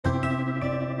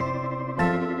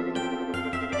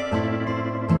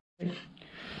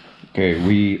Okay,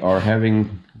 we are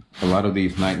having a lot of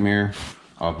these nightmare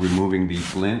of removing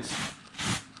these lints.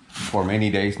 For many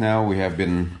days now, we have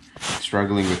been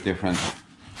struggling with different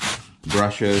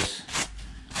brushes,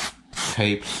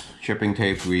 tapes, shipping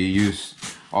tapes. We use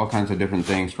all kinds of different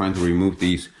things trying to remove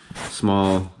these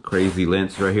small crazy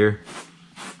lints right here.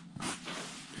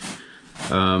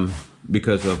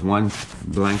 Because of one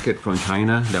blanket from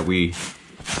China that we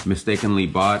mistakenly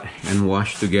bought and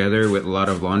washed together with a lot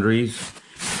of laundries.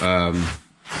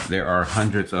 There are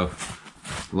hundreds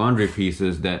of laundry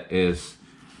pieces that is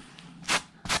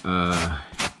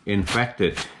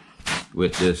infected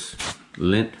with this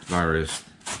lint virus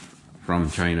from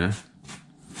China.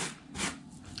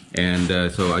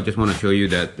 And so I just want to show you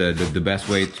that the best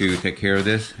way to take care of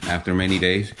this after many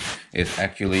days is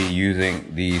actually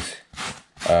using these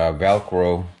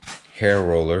velcro hair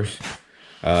rollers.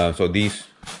 So these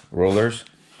rollers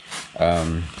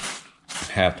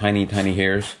have tiny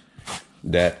hairs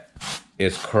that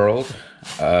is curled,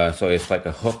 so it's like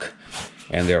a hook,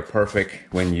 and they're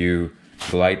perfect when you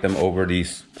glide them over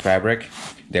these fabric.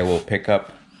 They will pick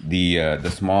up the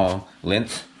small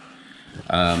lints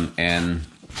and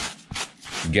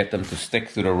get them to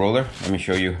stick to the roller. Let me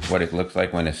show you what it looks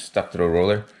like when it's stuck to the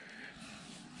roller.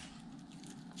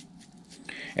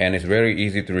 And it's very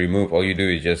easy to remove. All you do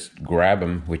is just grab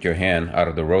them with your hand out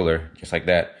of the roller, just like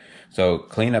that. So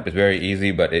cleanup is very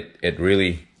easy, but it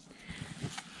really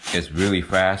is really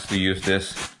fast to use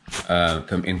this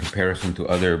in comparison to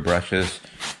other brushes.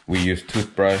 We use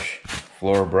toothbrush,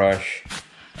 floor brush,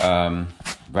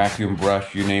 vacuum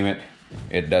brush, you name it.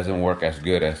 It doesn't work as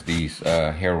good as these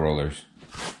hair rollers.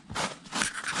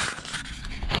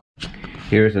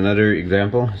 Here's another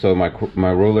example. So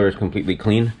my roller is completely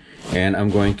clean, and I'm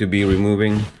going to be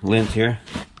removing lint here.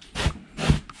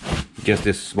 Just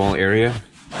this small area,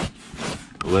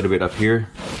 a little bit up here.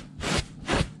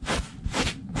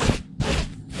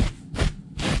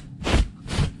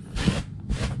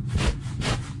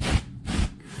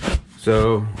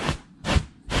 So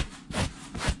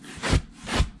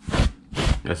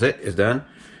that's it, it's done.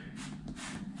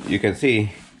 You can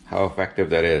see how effective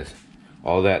that is.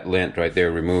 All that lint right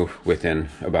there removed within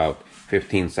about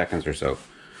 15 seconds or so.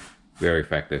 Very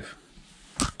effective.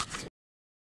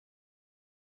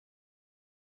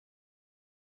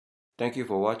 Thank you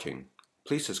for watching.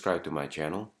 Please subscribe to my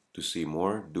channel to see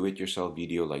more do-it-yourself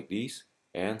video like these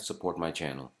and support my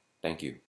channel. Thank you.